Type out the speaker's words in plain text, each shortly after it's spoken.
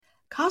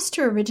Costs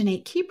to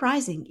originate keep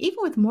rising, even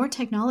with more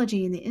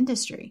technology in the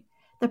industry.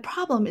 The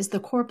problem is the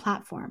core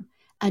platform.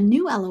 A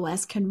new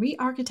LOS can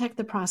re-architect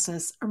the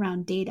process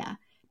around data,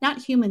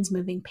 not humans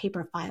moving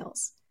paper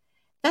files.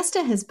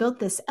 Vesta has built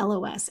this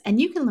LOS, and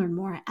you can learn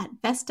more at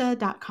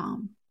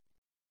Vesta.com.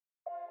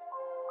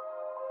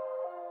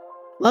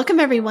 Welcome,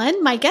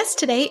 everyone. My guest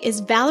today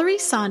is Valerie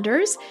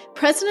Saunders,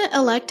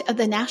 President-elect of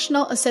the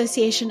National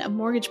Association of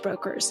Mortgage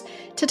Brokers,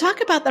 to talk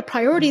about the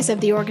priorities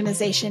of the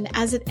organization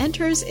as it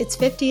enters its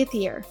 50th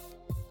year.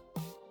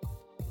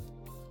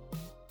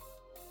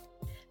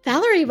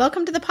 Valerie,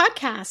 welcome to the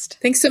podcast.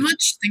 Thanks so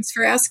much. Thanks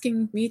for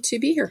asking me to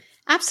be here.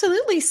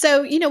 Absolutely.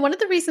 So, one of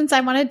the reasons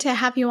I wanted to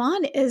have you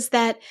on is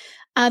that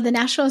the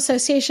National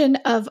Association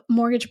of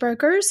Mortgage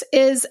Brokers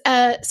is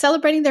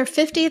celebrating their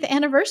 50th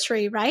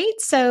anniversary, right?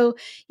 So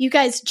you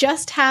guys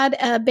just had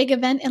a big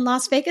event in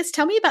Las Vegas.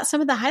 Tell me about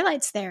some of the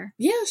highlights there.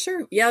 Yeah,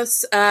 sure.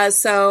 Yes.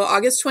 So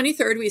August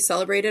 23rd, we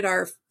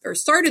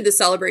started the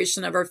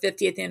celebration of our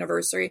 50th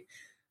anniversary.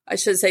 I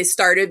should say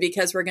started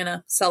because we're going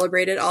to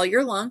celebrate it all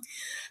year long.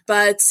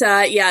 But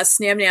yes,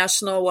 NAMB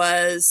National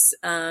was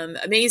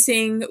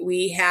amazing.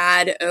 We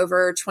had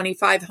over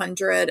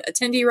 2,500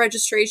 attendee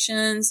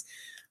registrations.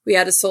 We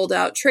had a sold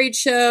out trade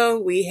show.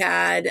 We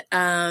had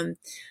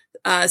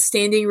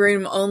standing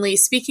room only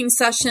speaking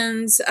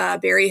sessions.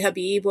 Barry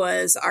Habib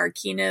was our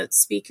keynote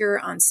speaker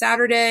on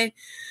Saturday.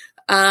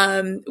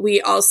 We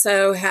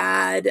also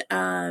had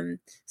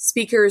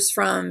speakers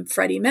from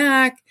Freddie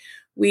Mac.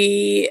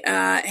 We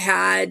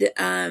had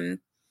Neil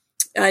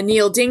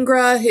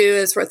Dingra, who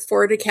is with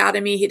Ford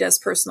Academy. He does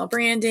personal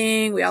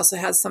branding. We also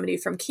had somebody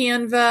from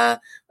Canva,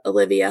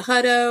 Olivia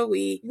Hutto.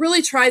 We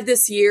really tried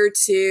this year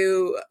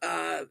to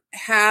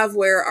have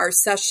where our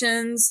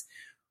sessions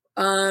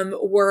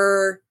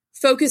were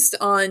focused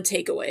on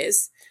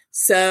takeaways.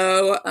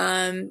 So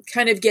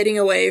kind of getting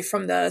away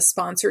from the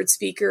sponsored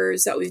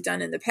speakers that we've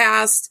done in the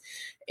past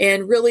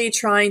and really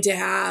trying to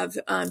have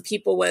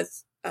people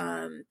with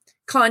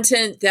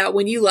content that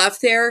when you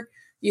left there,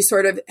 you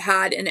sort of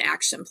had an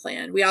action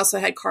plan. We also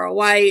had Carl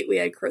White. We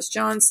had Chris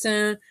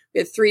Johnston. We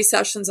had 3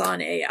 sessions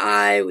on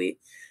AI. We,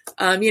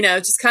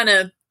 just kind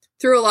of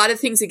threw a lot of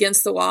things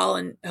against the wall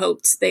and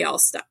hoped they all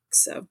stuck.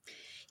 So.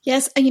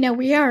 Yes.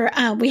 We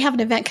have an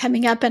event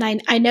coming up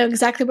and I know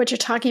exactly what you're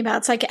talking about.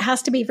 It's like, it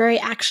has to be very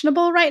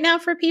actionable right now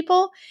for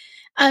people.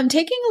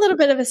 Taking a little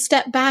bit of a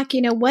step back,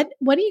 what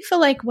do you feel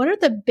like, what are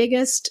the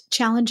biggest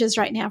challenges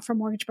right now for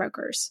mortgage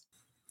brokers?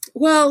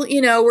 Well,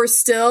 we're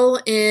still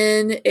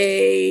in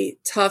a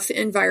tough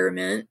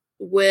environment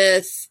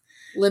with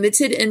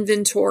limited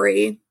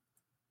inventory,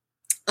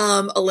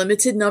 a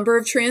limited number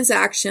of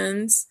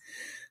transactions,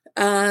 but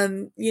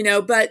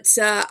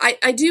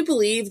I do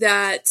believe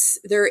that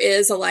there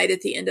is a light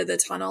at the end of the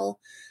tunnel.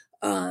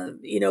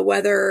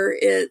 Whether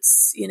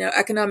it's,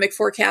 economic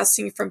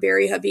forecasting from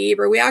Barry Habib,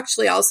 or we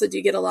actually also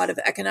do get a lot of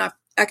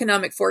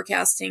economic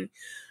forecasting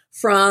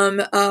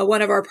from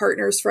one of our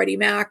partners, Freddie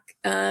Mac.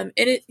 And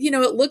it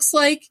looks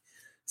like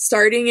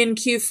starting in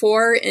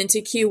Q4 into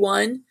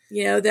Q1,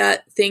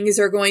 that things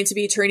are going to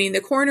be turning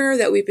the corner,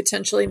 that we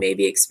potentially may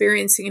be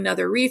experiencing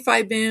another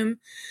refi boom.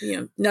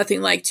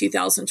 Nothing like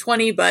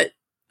 2020, but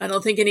I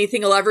don't think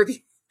anything will ever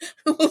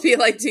will be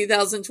like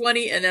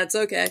 2020, and that's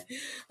okay.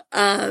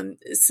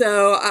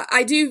 So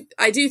I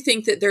do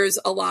think that there's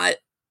a lot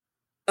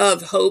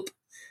of hope.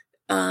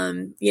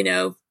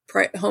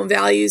 Home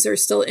values are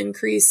still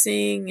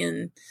increasing,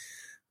 and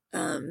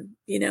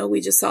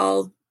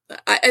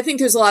I think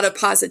there's a lot of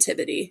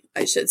positivity,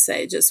 I should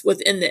say, just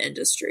within the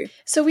industry.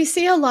 So we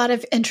see a lot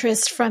of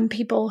interest from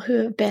people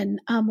who have been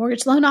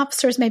mortgage loan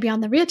officers, maybe on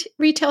the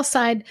retail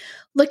side,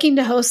 looking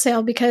to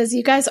wholesale, because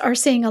you guys are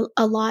seeing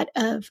a lot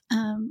of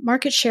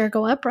market share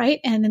go up, right?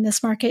 And in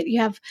this market, you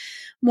have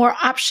more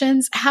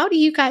options. How do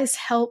you guys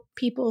help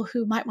people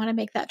who might want to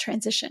make that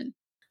transition?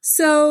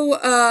 So,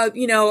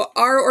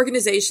 our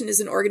organization is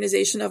an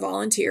organization of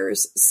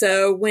volunteers.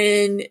 So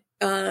when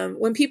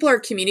people are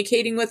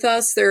communicating with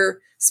us, they're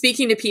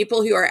speaking to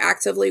people who are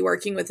actively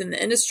working within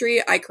the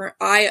industry.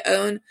 I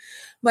own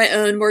my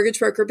own mortgage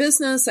broker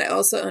business. I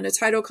also own a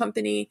title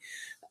company.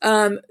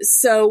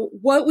 So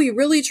what we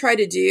really try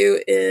to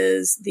do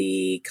is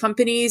the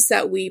companies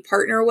that we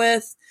partner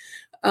with,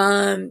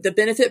 the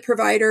benefit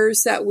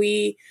providers that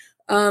we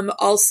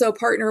also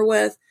partner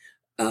with,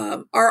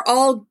 are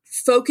all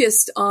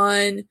focused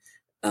on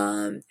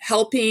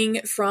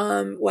helping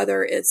from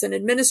whether it's an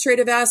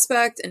administrative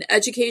aspect, an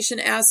education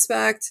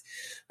aspect.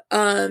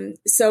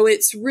 So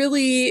it's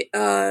really,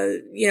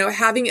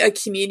 having a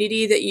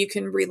community that you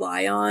can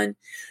rely on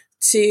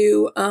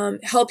to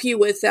help you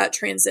with that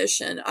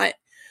transition.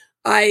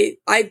 I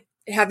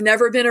have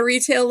never been a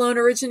retail loan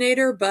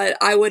originator, but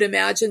I would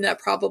imagine that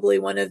probably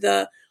one of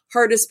the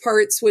hardest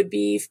parts would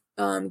be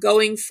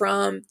going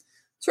from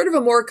sort of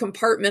a more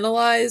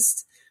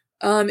compartmentalized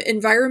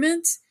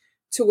environment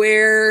to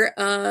where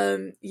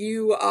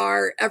you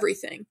are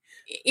everything.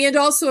 And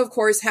also, of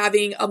course,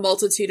 having a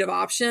multitude of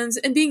options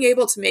and being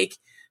able to make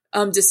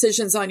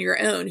decisions on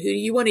your own. Who do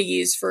you want to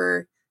use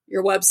for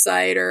your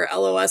website or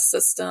LOS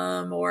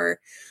system or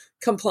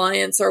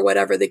compliance or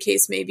whatever the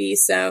case may be.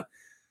 So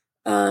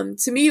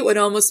to me, it would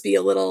almost be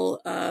a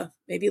little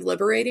maybe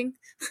liberating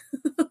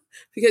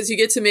because you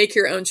get to make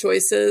your own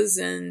choices.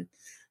 And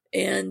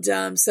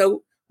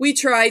so we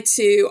try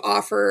to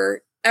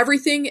offer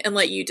everything and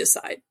let you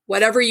decide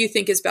whatever you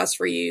think is best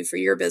for you, for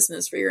your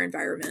business, for your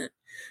environment.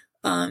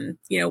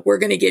 We're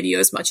going to give you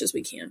as much as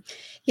we can.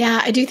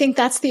 Yeah, I do think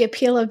that's the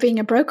appeal of being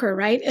a broker,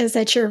 right? Is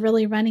that you're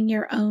really running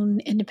your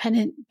own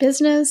independent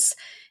business.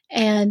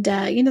 And,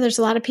 there's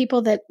a lot of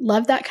people that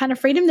love that kind of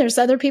freedom. There's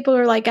other people who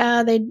are like,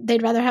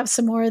 they'd rather have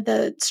some more of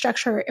the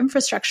structure or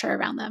infrastructure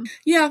around them.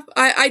 Yeah,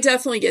 I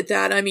definitely get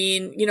that. I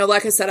mean,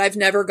 like I said, I've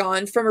never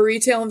gone from a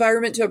retail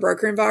environment to a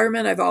broker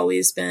environment. I've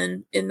always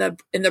been in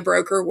the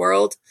broker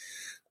world.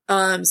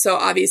 So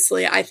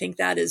obviously I think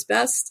that is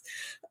best.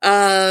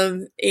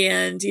 I've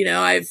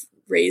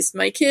raised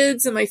my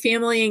kids and my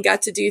family and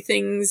got to do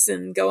things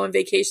and go on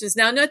vacations.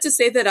 Now, not to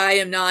say that I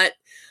am not,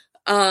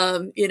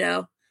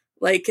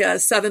 like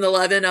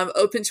 7-Eleven, I'm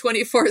open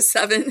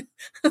 24/7,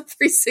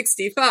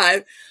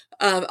 365.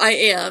 I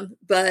am,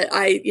 but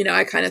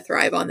I kind of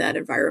thrive on that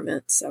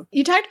environment. So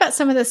you talked about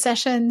some of the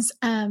sessions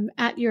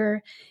at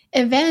your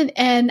event,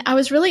 and I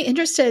was really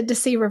interested to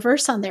see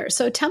reverse on there.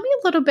 So tell me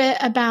a little bit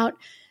about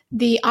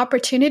the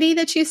opportunity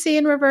that you see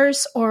in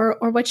reverse, or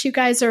what you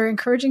guys are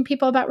encouraging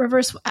people about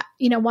reverse.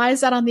 Why is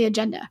that on the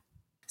agenda?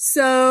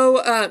 So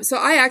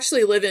I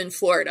actually live in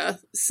Florida.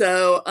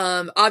 So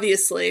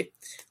obviously,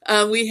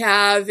 we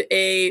have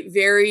a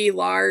very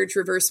large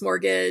reverse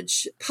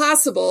mortgage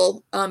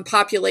possible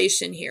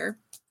population here.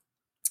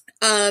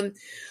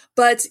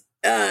 But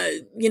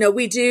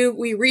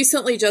we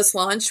recently just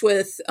launched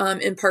with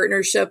in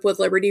partnership with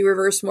Liberty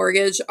Reverse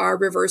Mortgage, our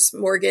reverse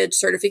mortgage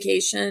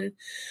certification.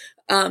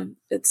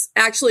 It's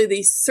actually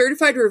the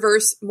Certified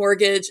Reverse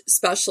Mortgage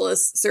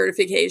Specialist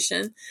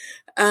certification.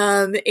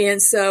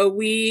 And so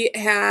we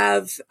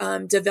have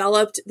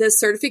developed this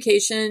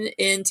certification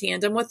in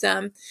tandem with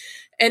them.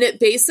 And it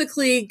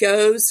basically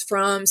goes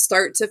from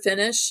start to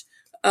finish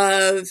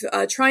of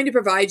trying to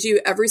provide you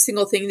every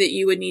single thing that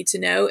you would need to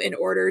know in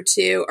order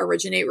to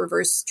originate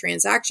reverse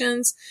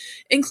transactions,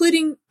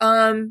 including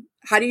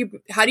how do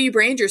you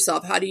brand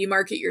yourself? How do you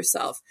market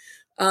yourself?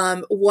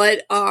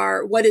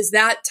 What is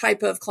that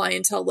type of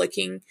clientele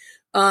looking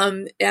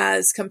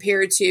as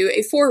compared to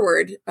a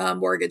forward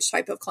mortgage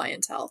type of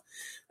clientele?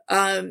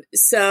 I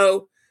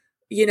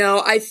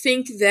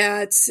think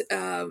that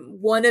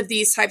one of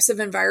these types of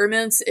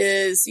environments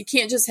is you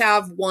can't just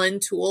have one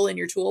tool in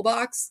your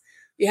toolbox.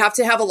 You have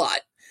to have a lot.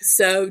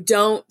 So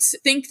don't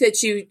think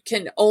that you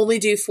can only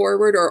do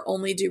forward or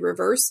only do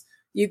reverse.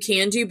 You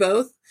can do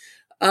both.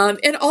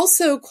 And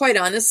also, quite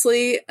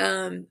honestly,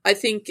 I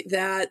think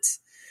that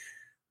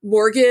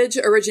mortgage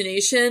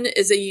origination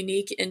is a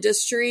unique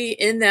industry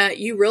in that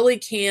you really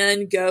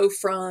can go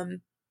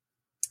from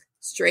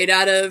straight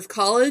out of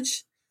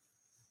college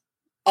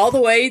all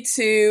the way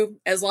to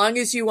as long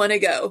as you want to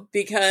go,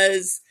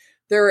 because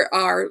there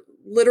are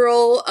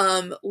literal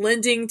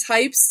lending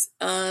types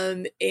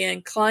and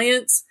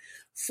clients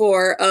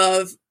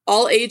of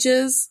all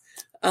ages,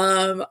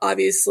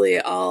 obviously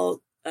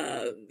all,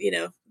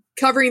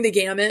 covering the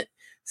gamut.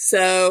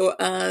 So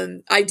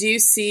I do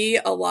see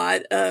a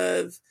lot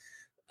of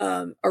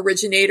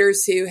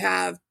originators who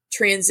have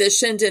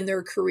transitioned in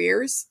their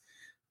careers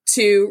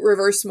to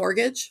reverse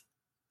mortgage.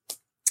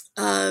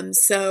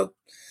 It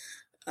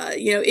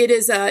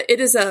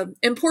is a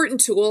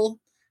important tool.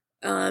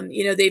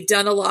 They've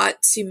done a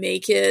lot to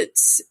make it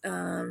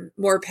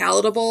more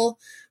palatable,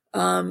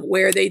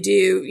 where they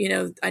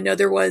do, I know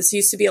there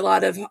used to be a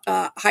lot of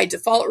high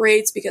default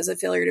rates because of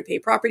failure to pay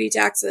property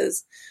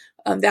taxes.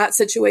 That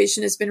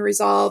situation has been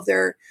resolved.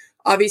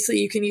 Obviously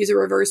you can use a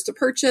reverse to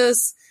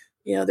purchase,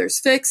 there's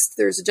fixed,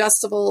 there's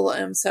adjustable.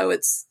 So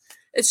it's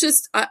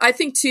just, I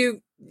think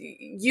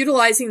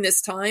utilizing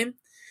this time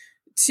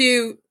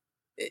to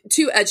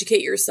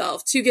educate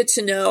yourself, to get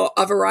to know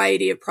a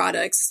variety of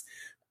products.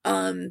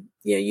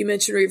 You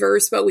mentioned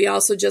reverse, but we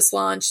also just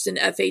launched an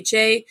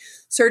FHA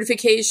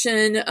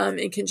certification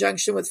in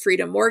conjunction with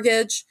Freedom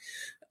Mortgage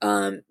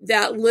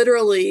that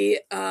literally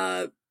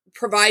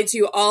provides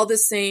you all the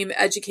same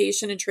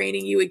education and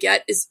training you would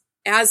get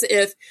as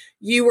if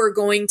you were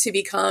going to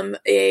become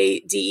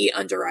a DE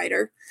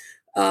underwriter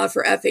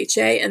for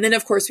FHA. And then,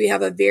 of course, we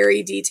have a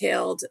very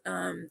detailed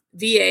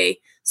VA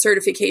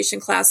certification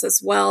class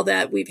as well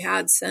that we've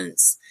had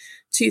since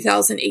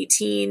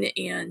 2018.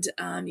 And,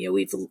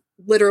 we've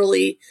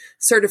literally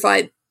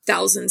certified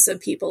thousands of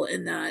people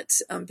in that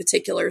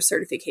particular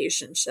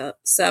certification.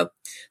 So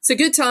it's a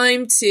good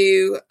time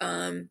to,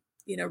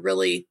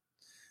 really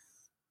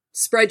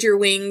spread your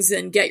wings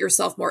and get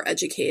yourself more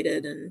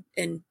educated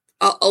and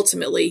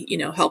ultimately,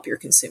 help your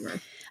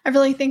consumer. I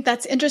really think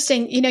that's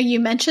interesting. You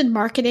mentioned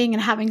marketing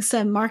and having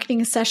some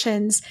marketing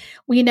sessions.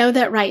 We know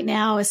that right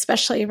now,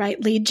 especially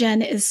lead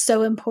gen is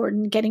so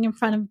important, getting in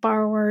front of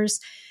borrowers,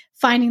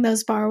 finding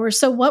those borrowers.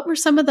 So what were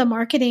some of the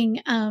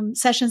marketing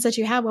sessions that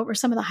you had? What were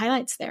some of the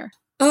highlights there?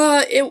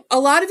 A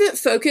lot of it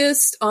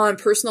focused on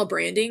personal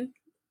branding.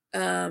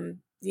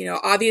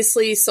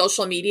 Obviously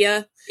social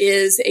media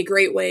is a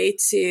great way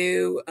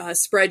to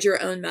spread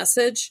your own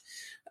message.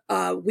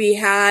 We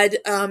had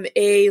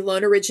a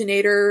loan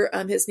originator,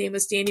 his name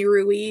was Danny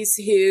Ruiz,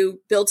 who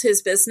built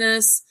his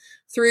business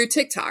through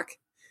TikTok.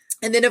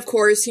 And then, of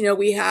course,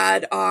 we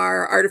had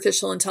our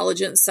artificial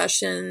intelligence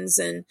sessions,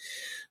 and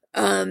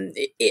then,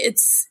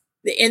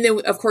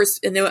 of course,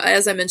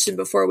 as I mentioned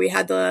before, we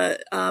had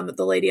the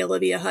lady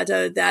Olivia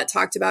Hutto that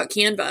talked about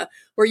Canva,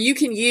 where you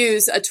can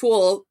use a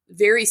tool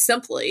very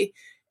simply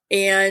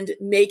and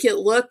make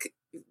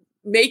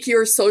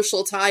your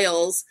social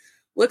tiles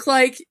look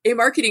like a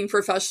marketing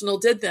professional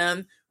did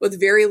them with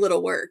very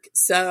little work.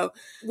 So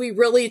we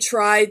really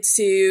tried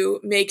to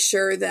make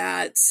sure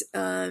that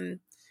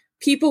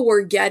people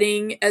were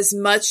getting as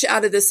much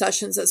out of the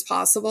sessions as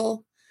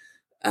possible.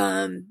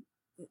 And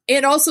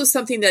also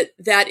something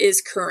that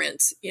is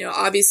current.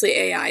 Obviously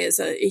AI is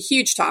a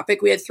huge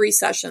topic. We had 3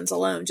 sessions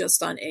alone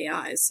just on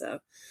AI. So,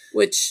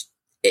 which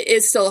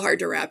is still hard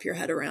to wrap your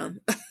head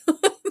around.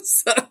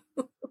 So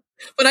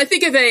when I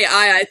think of AI,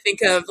 I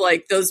think of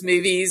like those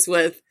movies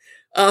with,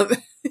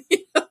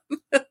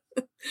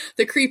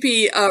 the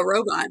creepy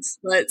robots,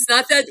 but it's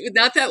not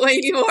that way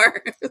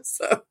anymore.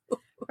 So.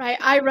 Right.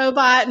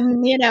 iRobot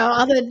and,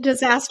 all the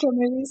disaster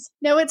movies.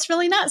 No, it's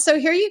really not. So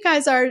here you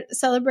guys are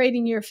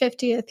celebrating your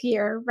 50th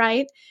year,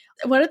 right?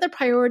 What are the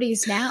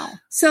priorities now?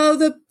 So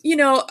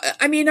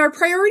our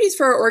priorities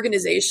for our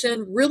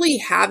organization really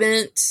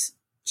haven't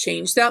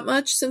changed that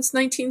much since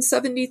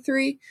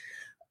 1973.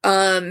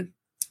 I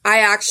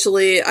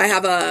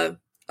have a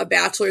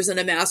bachelor's and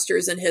a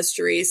master's in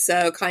history.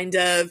 So kind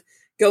of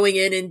going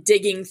in and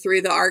digging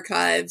through the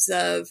archives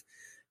of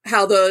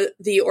how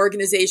the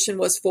organization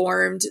was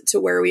formed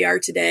to where we are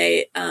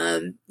today,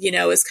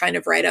 is kind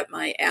of right up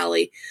my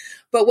alley.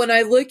 But when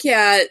I look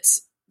at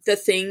the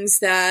things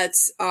that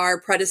our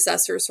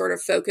predecessors sort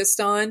of focused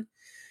on,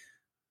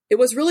 it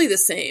was really the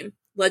same: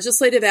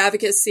 legislative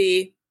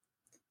advocacy,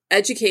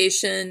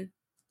 education,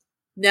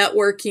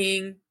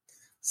 networking,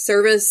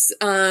 service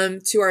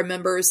to our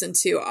members and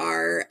to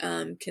our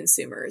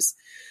consumers.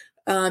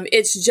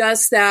 It's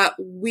just that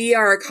we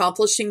are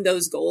accomplishing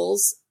those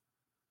goals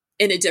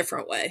in a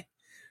different way.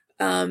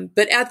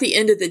 But at the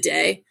end of the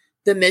day,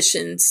 the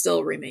mission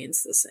still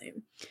remains the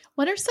same.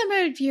 What are some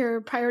of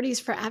your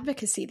priorities for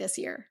advocacy this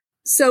year?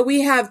 So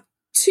we have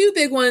 2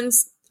 big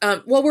ones.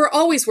 We're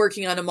always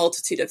working on a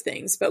multitude of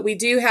things, but we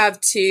do have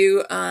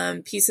 2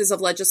 pieces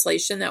of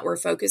legislation that we're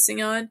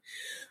focusing on.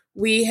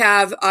 We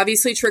have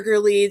obviously trigger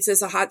leads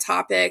as a hot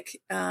topic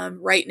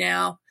right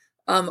now,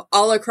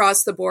 all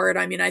across the board.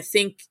 I mean, I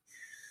think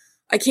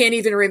I can't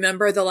even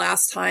remember the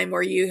last time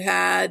where you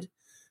had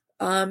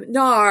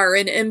NAR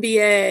and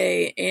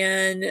MBA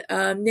and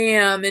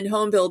NAMB and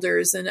home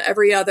builders and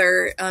every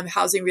other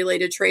housing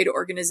related trade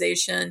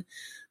organization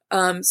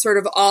sort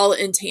of all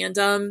in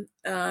tandem,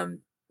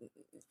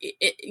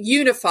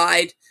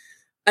 unified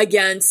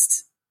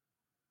against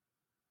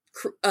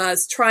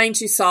trying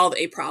to solve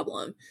a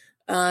problem.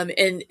 And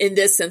in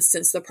this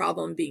instance, the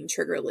problem being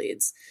trigger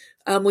leads.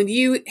 When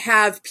you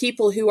have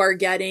people who are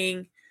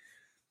getting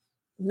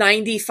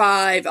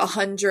 95,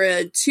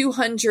 100,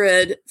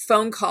 200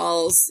 phone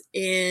calls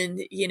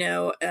in,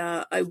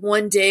 a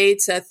 1 day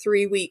to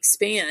 3 week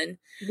span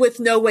with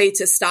no way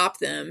to stop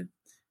them,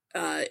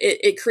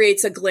 it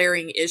creates a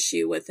glaring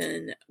issue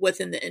within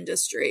the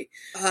industry.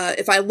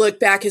 If I look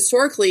back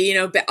historically,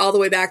 all the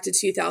way back to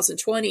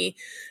 2020,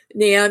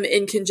 NAMB,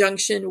 in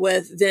conjunction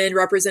with then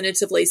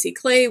Representative Lacey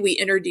Clay, we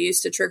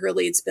introduced a trigger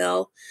leads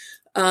bill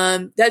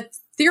that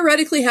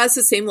theoretically has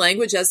the same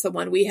language as the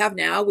one we have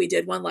now. We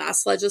did one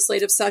last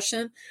legislative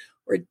session,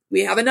 or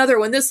we have another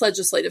one this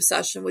legislative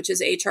session, which is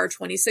HR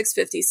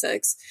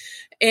 2656.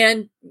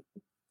 And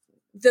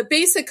the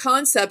basic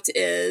concept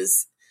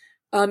is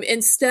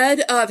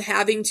instead of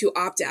having to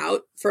opt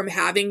out from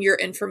having your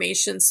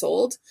information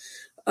sold,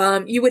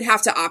 you would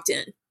have to opt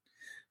in.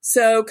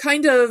 So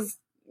kind of,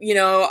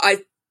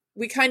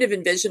 we kind of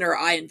envision, or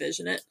I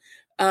envision it,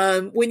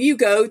 when you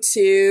go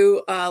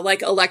to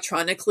like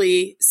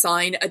electronically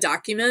sign a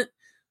document,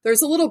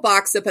 there's a little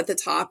box up at the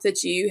top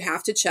that you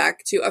have to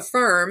check to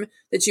affirm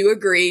that you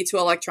agree to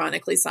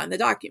electronically sign the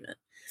document.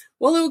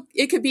 Well,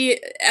 it could be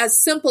as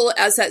simple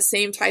as that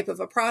same type of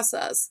a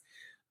process.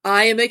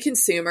 I am a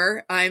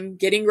consumer. I'm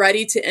getting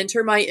ready to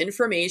enter my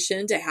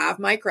information to have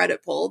my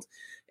credit pulled,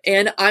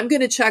 and I'm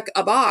going to check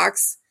a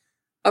box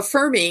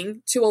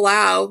affirming to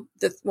allow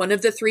one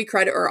of the 3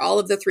 credit, or all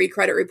of the 3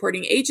 credit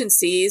reporting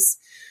agencies,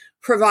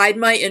 provide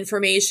my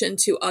information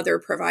to other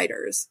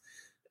providers.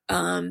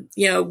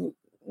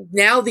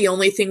 Now the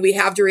only thing we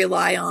have to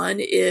rely on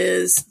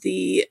is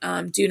the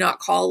do not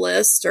call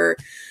list, or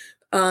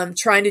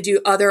trying to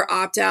do other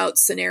opt-out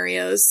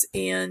scenarios.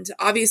 And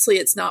obviously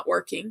it's not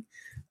working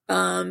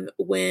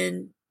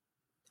when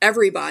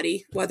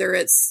everybody, whether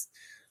it's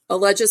a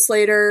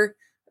legislator,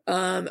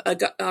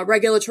 a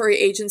regulatory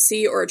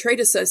agency, or a trade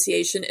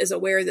association, is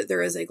aware that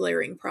there is a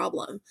glaring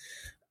problem.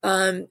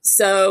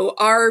 So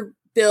our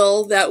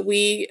bill that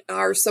we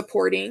are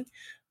supporting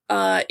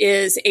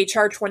is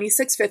HR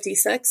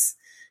 2656.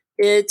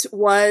 It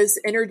was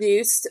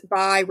introduced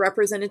by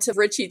Representative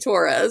Richie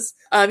Torres.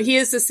 He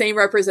is the same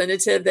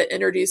representative that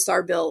introduced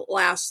our bill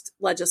last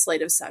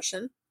legislative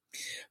session.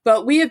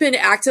 But we have been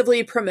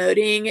actively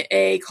promoting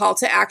a call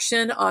to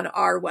action on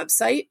our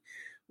website,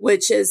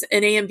 which is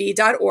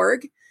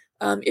namb.org.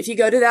 If you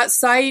go to that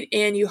site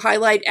and you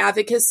highlight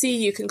advocacy,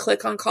 you can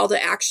click on call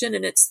to action,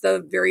 and it's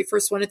the very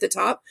first one at the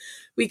top.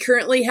 We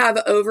currently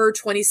have over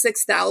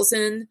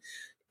 26,000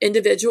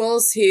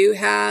 individuals who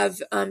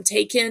have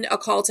taken a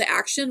call to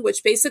action,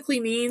 which basically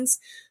means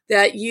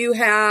that you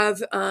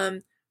have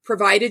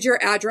provided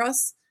your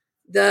address.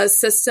 The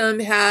system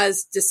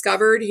has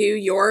discovered who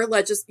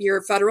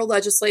your federal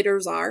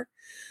legislators are.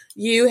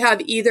 You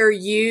have either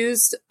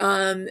used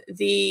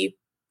the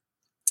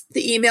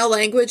email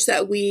language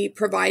that we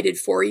provided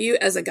for you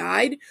as a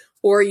guide,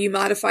 or you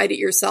modified it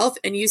yourself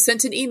and you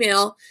sent an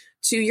email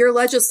to your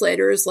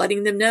legislators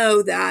letting them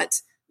know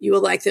that you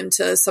would like them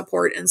to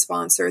support and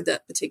sponsor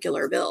that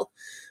particular bill.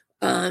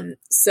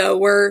 So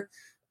we're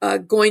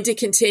going to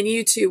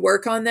continue to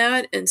work on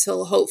that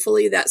until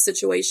hopefully that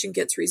situation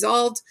gets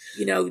resolved.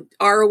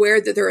 Are aware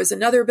that there is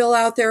another bill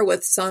out there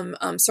with some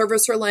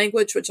servicer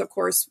language, which of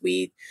course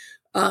we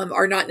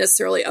are not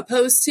necessarily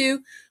opposed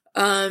to.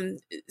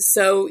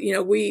 So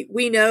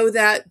we know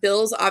that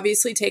bills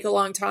obviously take a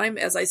long time.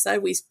 As I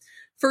said, we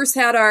first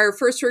had our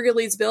first trigger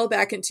leads bill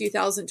back in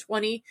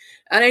 2020.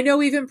 And I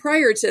know even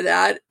prior to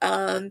that,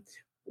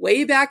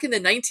 way back in the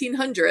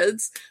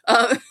 1900s,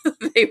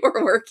 they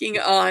were working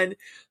on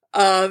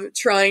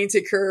trying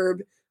to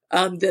curb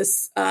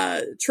this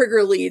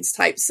trigger leads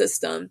type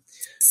system.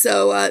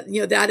 So,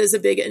 that is a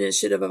big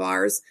initiative of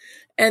ours.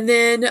 And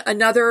then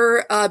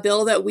another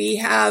bill that we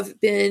have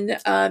been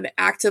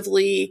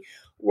actively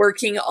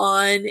working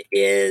on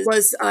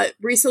was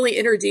recently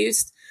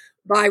introduced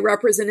by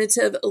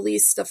Representative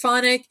Elise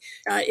Stefanik.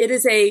 It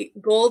is a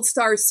Gold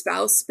Star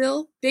spouse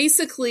bill.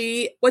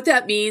 Basically, what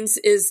that means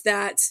is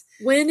that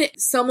when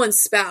someone's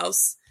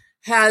spouse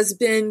has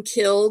been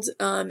killed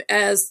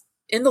as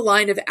in the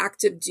line of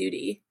active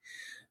duty,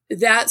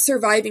 that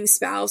surviving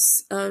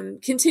spouse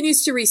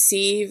continues to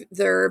receive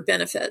their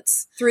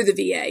benefits through the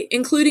VA,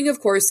 including, of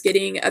course,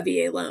 getting a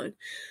VA loan.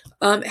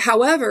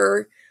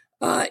 However,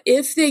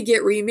 if they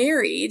get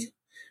remarried,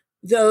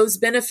 those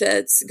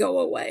benefits go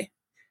away.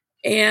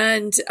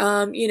 And,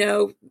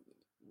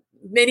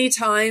 many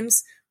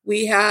times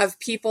we have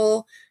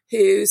people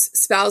whose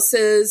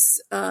spouses,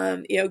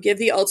 give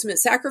the ultimate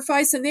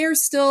sacrifice, and they're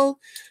still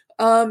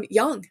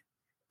young.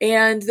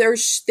 And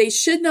they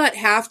should not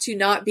have to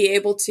not be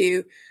able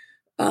to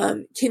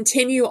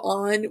continue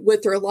on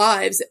with their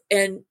lives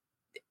and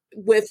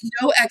with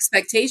no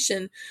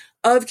expectation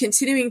of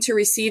continuing to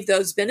receive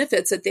those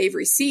benefits that they've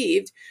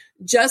received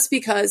just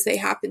because they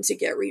happen to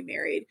get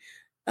remarried.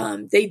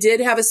 They did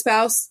have a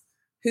spouse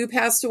who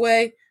passed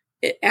away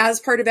as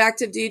part of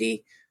active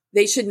duty.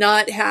 They should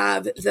not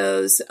have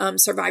those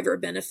survivor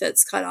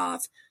benefits cut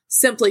off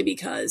simply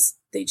because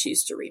they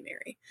choose to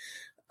remarry.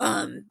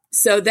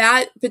 So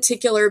that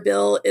particular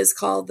bill is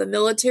called the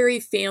Military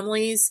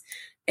Families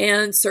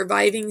and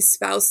Surviving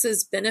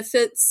Spouses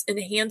Benefits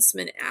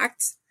Enhancement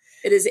Act.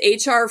 It is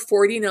HR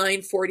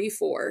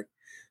 4944.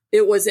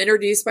 It was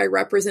introduced by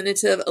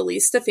Representative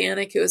Elise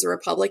Stefanik, who is a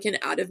Republican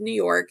out of New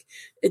York.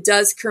 It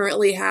does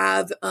currently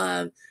have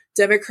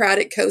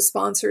Democratic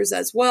co-sponsors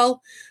as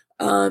well.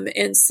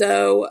 And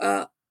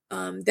so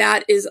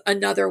that is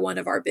another one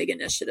of our big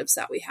initiatives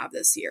that we have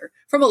this year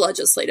from a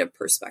legislative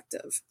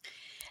perspective.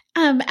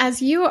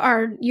 As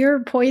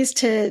you're poised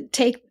to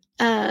take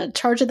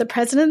charge of the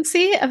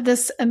presidency of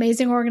this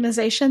amazing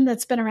organization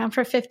that's been around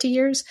for 50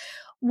 years,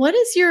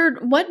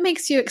 what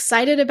makes you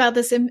excited about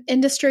this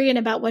industry and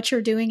about what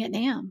you're doing at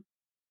NAMB?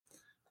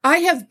 I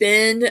have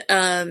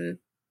been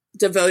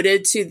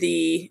devoted to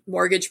the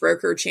mortgage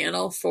broker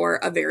channel for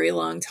a very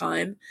long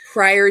time.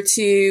 Prior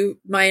to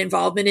my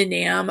involvement in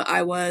NAMB,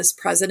 I was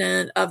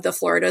president of the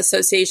Florida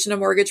Association of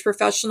Mortgage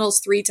Professionals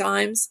 3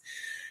 times.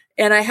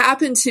 And I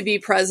happened to be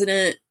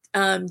president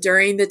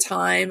during the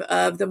time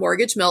of the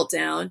mortgage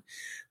meltdown,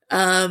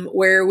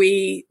 where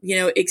we,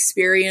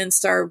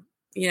 experienced our,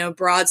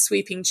 broad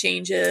sweeping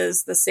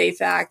changes, the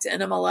SAFE Act,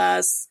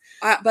 NMLS.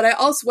 But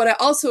what I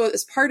also,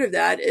 as part of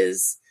that,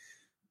 is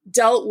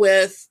dealt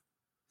with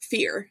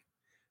fear.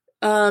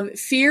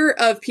 Fear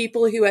of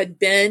people who had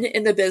been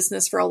in the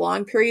business for a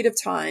long period of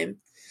time,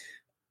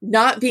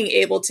 not being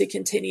able to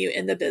continue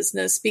in the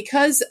business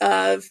because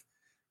of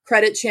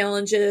credit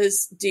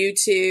challenges due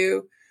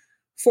to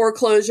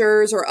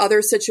foreclosures or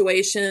other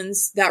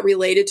situations that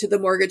related to the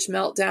mortgage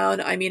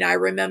meltdown. I mean, I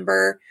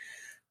remember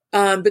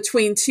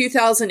between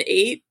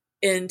 2008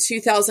 and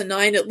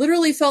 2009, it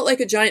literally felt like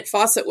a giant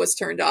faucet was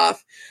turned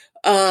off.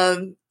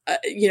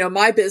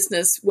 My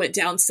business went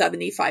down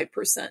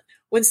 75%.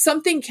 When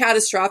something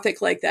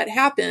catastrophic like that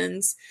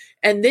happens,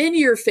 and then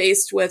you're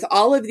faced with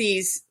all of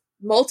these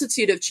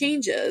multitude of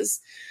changes,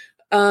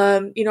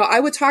 I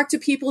would talk to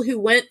people who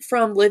went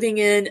from living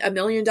in $1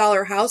 million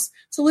house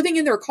to living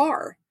in their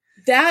car.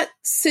 That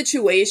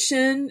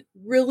situation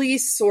really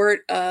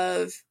sort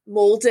of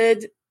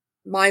molded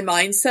my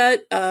mindset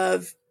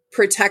of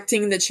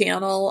protecting the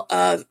channel,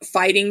 of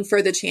fighting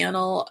for the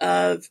channel,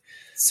 of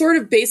sort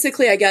of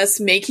basically, I guess,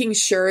 making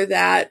sure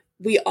that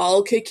we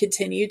all could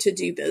continue to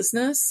do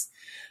business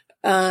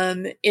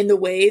in the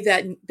way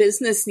that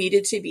business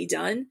needed to be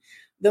done.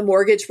 The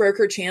mortgage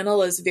broker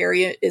channel is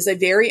a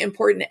very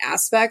important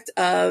aspect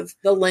of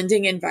the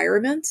lending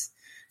environment.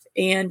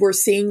 And we're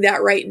seeing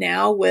that right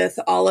now with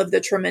all of the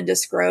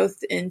tremendous growth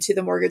into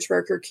the mortgage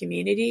broker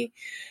community.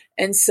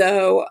 And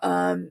so,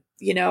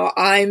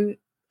 I'm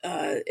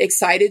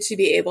excited to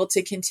be able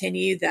to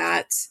continue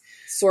that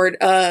sort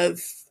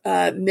of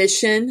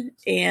mission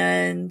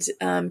and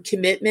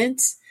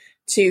commitment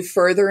to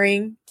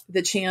furthering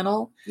the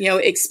channel,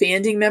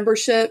 expanding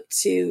membership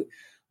to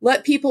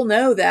let people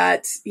know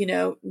that,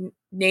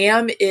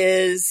 NAMB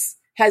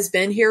has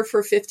been here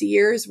for 50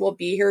 years, will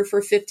be here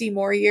for 50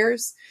 more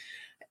years,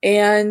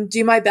 and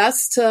do my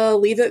best to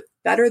leave it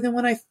better than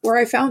where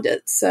I found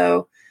it.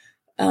 So,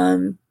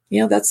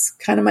 that's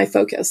kind of my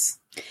focus.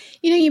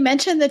 You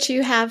mentioned that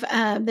you have,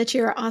 that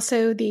you're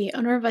also the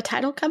owner of a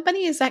title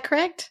company. Is that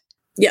correct?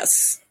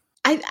 Yes.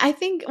 I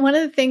think one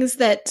of the things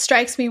that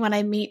strikes me when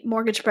I meet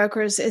mortgage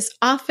brokers is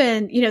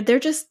often,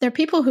 they're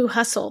people who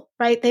hustle,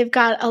 right? They've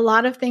got a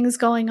lot of things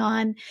going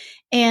on.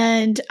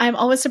 And I'm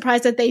always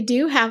surprised that they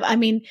do have,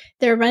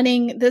 they're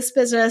running this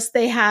business.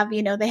 They have,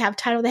 they have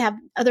title, they have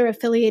other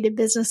affiliated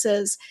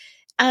businesses.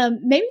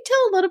 Maybe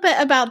tell a little bit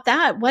about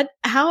that.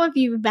 How have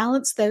you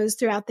balanced those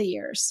throughout the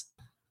years?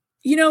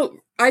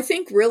 I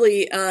think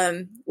really,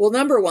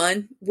 number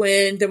one,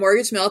 when the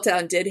mortgage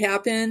meltdown did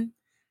happen,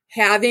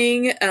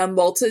 having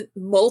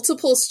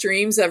multiple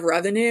streams of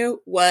revenue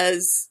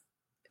was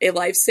a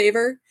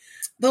lifesaver.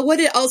 But what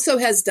it also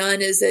has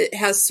done is it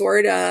has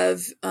sort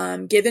of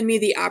given me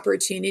the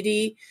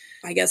opportunity,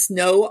 I guess,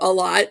 know a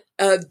lot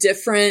of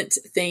different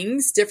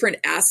things, different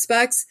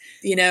aspects.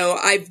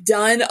 I've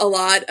done a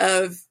lot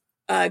of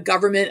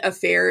government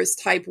affairs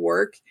type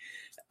work.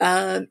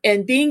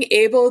 And being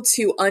able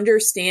to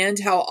understand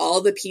how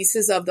all the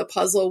pieces of the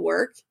puzzle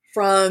work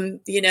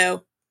from,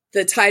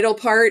 the title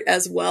part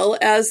as well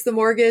as the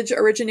mortgage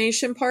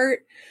origination part,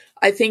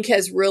 I think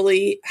has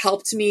really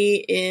helped me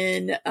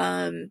in,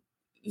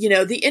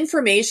 the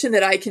information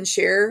that I can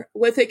share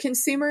with a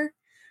consumer,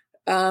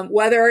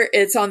 whether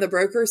it's on the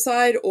broker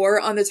side or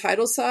on the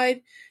title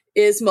side,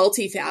 is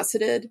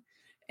multifaceted.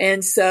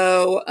 And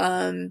so,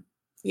 I'm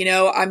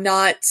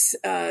not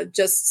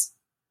just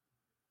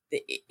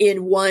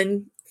in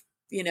one,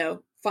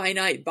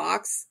 finite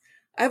box.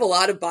 I have a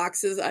lot of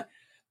boxes.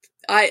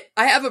 I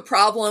have a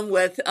problem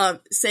with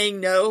saying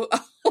no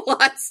a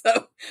lot,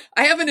 so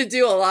I happen to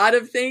do a lot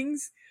of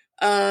things,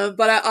 but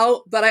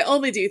I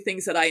only do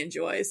things that I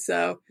enjoy.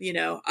 So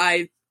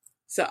I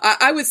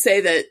would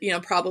say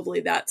that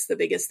probably that's the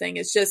biggest thing.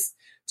 Is just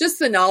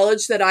the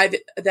knowledge that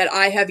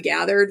I have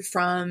gathered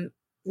from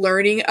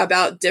learning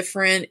about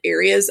different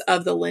areas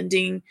of the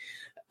lending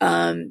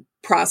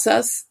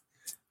process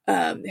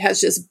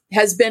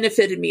has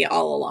benefited me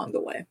all along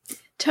the way.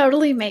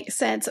 Totally makes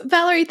sense.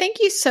 Valerie, thank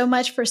you so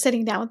much for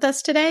sitting down with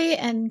us today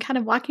and kind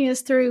of walking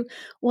us through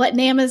what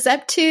NAMB is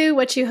up to,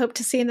 what you hope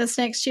to see in this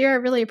next year. I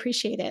really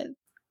appreciate it.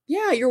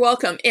 Yeah, you're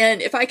welcome.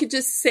 And if I could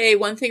just say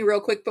one thing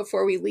real quick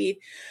before we leave.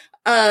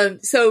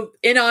 So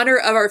in honor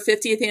of our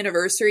 50th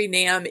anniversary,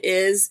 NAMB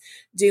is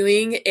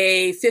doing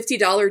a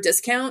 $50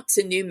 discount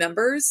to new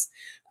members.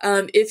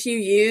 If you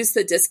use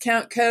the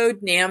discount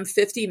code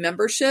NAMB50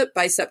 membership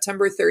by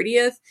September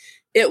 30th,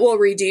 it will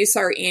reduce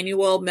our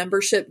annual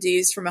membership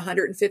dues from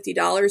 $150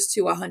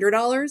 to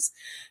 $100.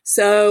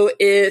 So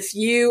if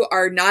you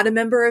are not a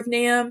member of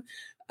NAMB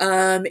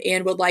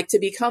and would like to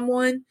become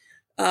one,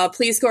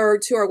 please go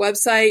to our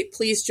website.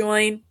 Please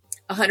join.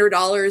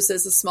 $100 is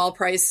a small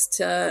price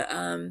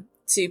to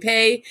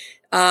pay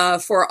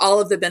for all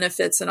of the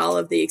benefits and all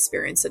of the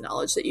experience and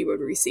knowledge that you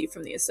would receive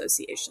from the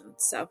association.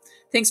 So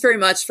thanks very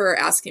much for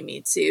asking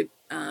me to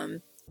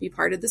be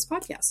part of this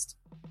podcast.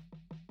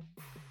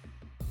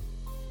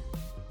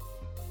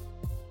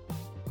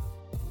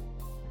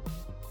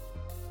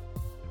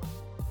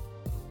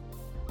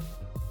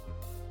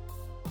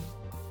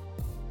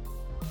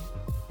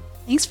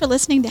 Thanks for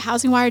listening to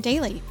Housing Wire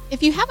Daily.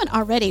 If you haven't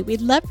already, we'd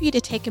love for you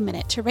to take a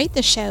minute to rate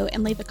the show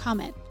and leave a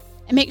comment.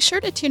 And make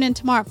sure to tune in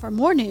tomorrow for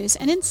more news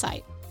and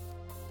insight.